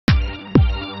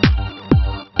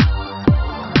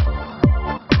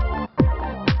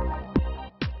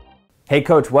Hey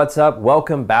coach, what's up?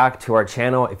 Welcome back to our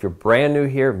channel. If you're brand new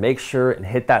here, make sure and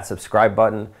hit that subscribe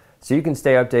button so you can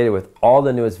stay updated with all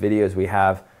the newest videos we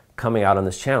have coming out on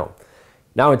this channel.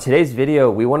 Now in today's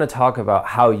video, we want to talk about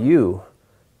how you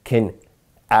can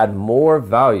add more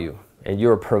value and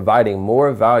you're providing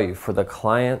more value for the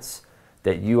clients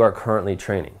that you are currently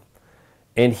training.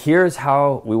 And here's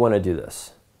how we want to do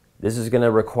this. This is going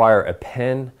to require a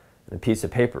pen and a piece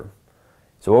of paper.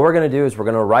 So what we're going to do is we're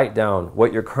going to write down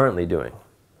what you're currently doing,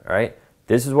 all right?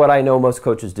 This is what I know most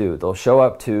coaches do. They'll show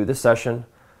up to the session.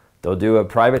 They'll do a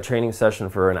private training session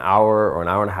for an hour or an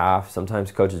hour and a half.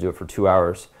 Sometimes coaches do it for 2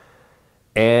 hours.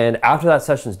 And after that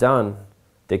session's done,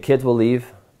 the kids will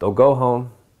leave. They'll go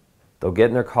home. They'll get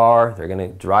in their car. They're going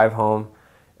to drive home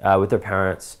with their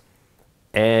parents.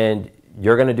 And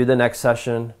you're going to do the next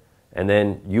session. And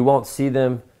then you won't see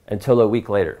them until a week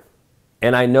later.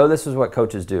 And I know this is what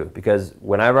coaches do because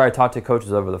whenever I talk to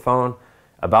coaches over the phone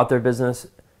about their business,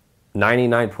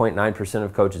 99.9%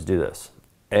 of coaches do this.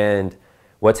 And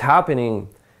what's happening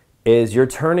is you're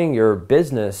turning your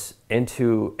business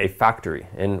into a factory.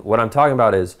 And what I'm talking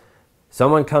about is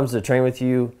someone comes to train with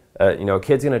you, a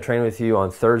kid's going to train with you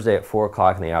on Thursday at 4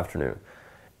 o'clock in the afternoon.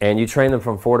 And you train them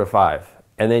from 4 to 5.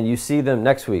 And then you see them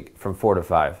next week from 4 to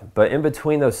 5. But in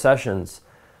between those sessions,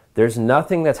 there's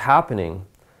nothing that's happening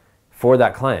for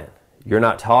that client. You're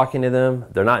not talking to them.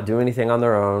 They're not doing anything on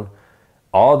their own.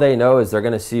 All they know is they're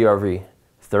going to see you every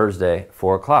Thursday,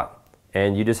 4 o'clock.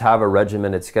 And you just have a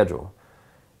regimented schedule.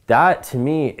 That, to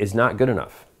me, is not good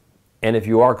enough. And if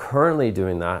you are currently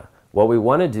doing that, what we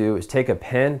want to do is take a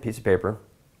pen, piece of paper,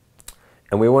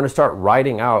 and we want to start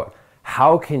writing out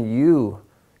how can you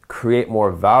create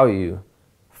more value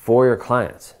for your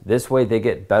clients. This way they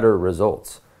get better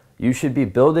results. You should be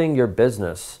building your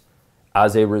business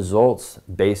as a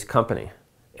results-based company.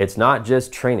 It's not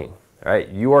just training, right?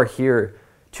 You are here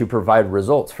to provide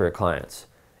results for your clients.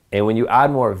 And when you add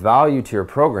more value to your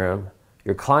program,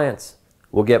 your clients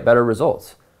will get better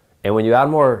results. And when you add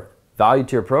more value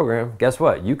to your program, guess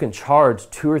what? You can charge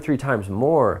 2 or 3 times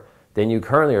more than you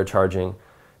currently are charging,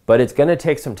 but it's gonna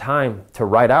take some time to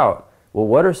write out, well,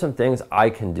 what are some things I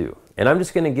can do? And I'm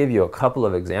just gonna give you a couple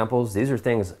of examples. These are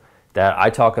things that I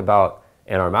talk about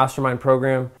in our mastermind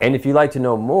program. And if you'd like to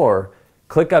know more,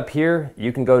 click up here.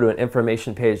 You can go to an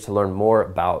information page to learn more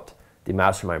about the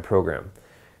mastermind program.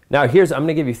 Now I'm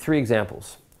gonna give you 3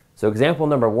 examples. So example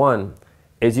number 1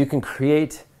 is you can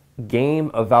create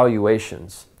game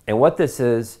evaluations. And what this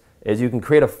is you can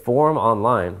create a form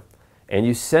online and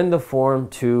you send the form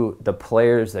to the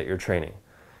players that you're training.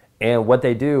 And what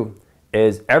they do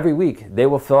is every week they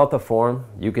will fill out the form.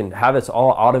 You can have this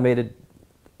all automated,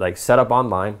 like set up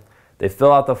online. They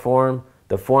fill out the form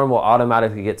will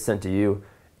automatically get sent to you.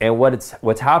 And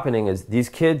what's happening is these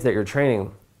kids that you're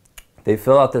training, they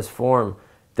fill out this form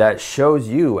that shows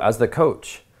you as the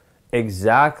coach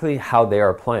exactly how they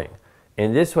are playing.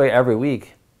 And this way every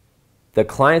week, the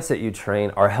clients that you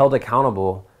train are held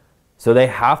accountable, so they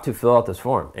have to fill out this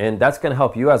form. And that's gonna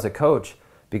help you as a coach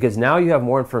because now you have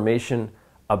more information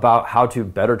about how to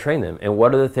better train them and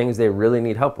what are the things they really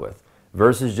need help with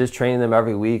versus just training them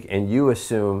every week and you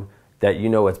assume that you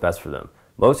know what's best for them.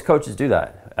 Most coaches do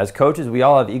that. As coaches, we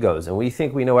all have egos and we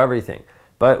think we know everything,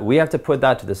 but we have to put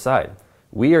that to the side.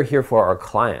 We are here for our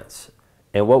clients.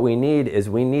 And what we need is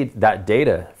that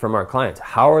data from our clients.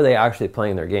 How are they actually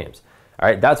playing their games? All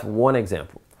right, that's one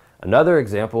example. Another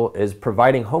example is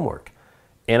providing homework.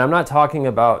 And I'm not talking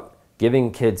about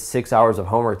giving kids 6 hours of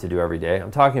homework to do every day.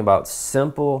 I'm talking about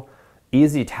simple,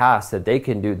 easy tasks that they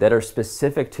can do that are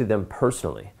specific to them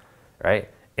personally, right?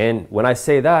 And when I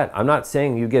say that, I'm not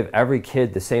saying you give every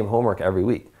kid the same homework every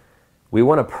week. We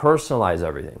want to personalize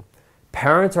everything.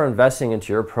 Parents are investing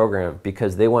into your program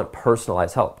because they want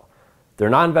personalized help. They're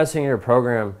not investing in your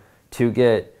program to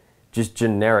get just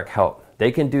generic help.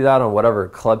 They can do that on whatever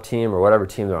club team or whatever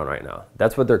team they're on right now.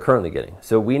 That's what they're currently getting.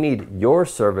 So we need your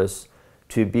service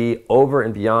to be over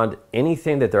and beyond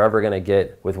anything that they're ever going to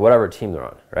get with whatever team they're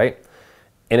on, right?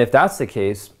 And if that's the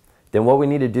case, then what we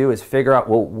need to do is figure out,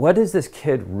 well, what does this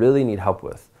kid really need help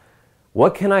with?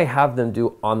 What can I have them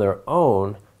do on their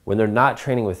own when they're not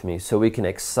training with me so we can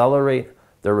accelerate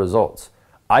their results?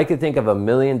 I could think of a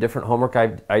million different homework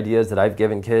ideas that I've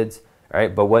given kids,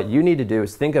 right? But what you need to do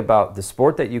is think about the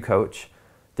sport that you coach,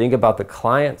 think about the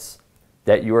clients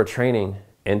that you are training,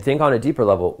 and think on a deeper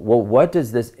level, well, what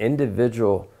does this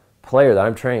individual player that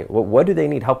I'm training, what do they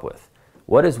need help with?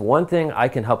 What is one thing I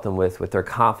can help them with their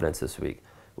confidence this week,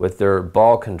 with their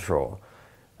ball control,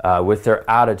 with their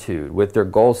attitude, with their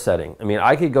goal setting? I mean,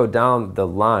 I could go down the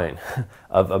line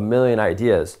of a million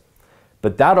ideas,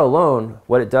 But that alone,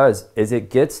 what it does is it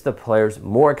gets the players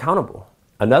more accountable.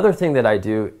 Another thing that I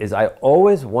do is I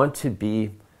always want to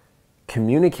be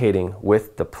communicating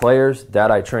with the players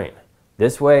that I train.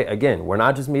 This way, again, we're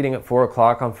not just meeting at 4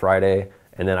 o'clock on Friday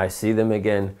and then I see them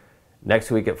again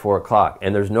next week at 4 o'clock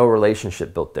and there's no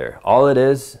relationship built there. All it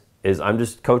is I'm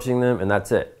just coaching them and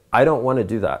that's it. I don't want to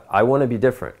do that. I want to be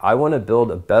different. I want to build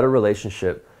a better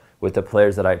relationship with the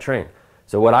players that I train.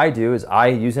 So what I do is I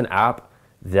use an app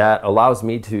that allows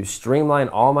me to streamline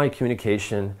all my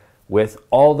communication with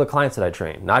all the clients that I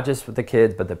train, not just with the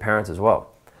kids, but the parents as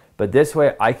well. But this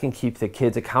way I can keep the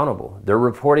kids accountable. They're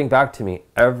reporting back to me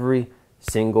every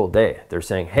single day. They're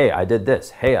saying, hey, I did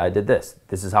this. Hey, I did this.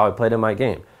 This is how I played in my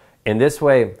game. And this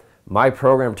way, my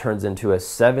program turns into a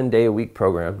 7-day-a-week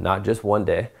program, not just one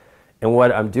day. And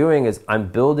what I'm doing is I'm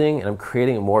building and I'm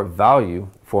creating more value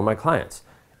for my clients.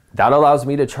 That allows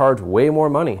me to charge way more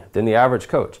money than the average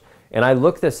coach. And I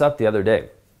looked this up the other day.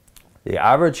 The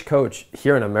average coach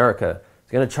here in America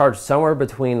is going to charge somewhere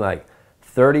between like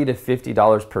 $30 to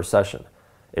 $50 per session.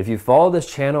 If you follow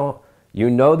this channel, you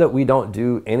know that we don't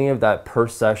do any of that per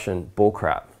session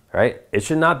bullcrap, right? It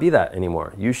should not be that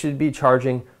anymore. You should be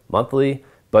charging monthly,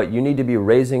 but you need to be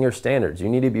raising your standards. You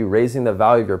need to be raising the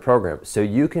value of your program so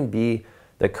you can be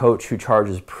the coach who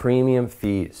charges premium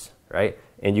fees, right?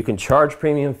 And you can charge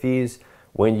premium fees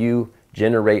when you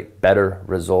generate better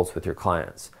results with your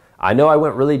clients. I know I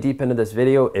went really deep into this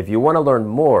video. If you want to learn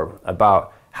more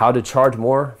about how to charge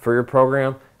more for your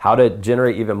program, how to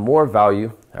generate even more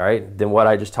value, all right, than what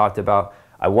I just talked about,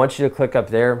 I want you to click up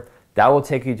there. That will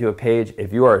take you to a page.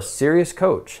 If you are a serious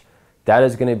coach, that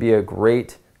is going to be a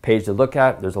great page to look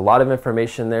at. There's a lot of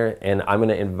information there, and I'm going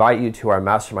to invite you to our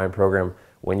mastermind program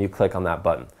when you click on that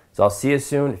button. So I'll see you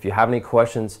soon. If you have any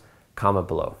questions, comment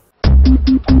below.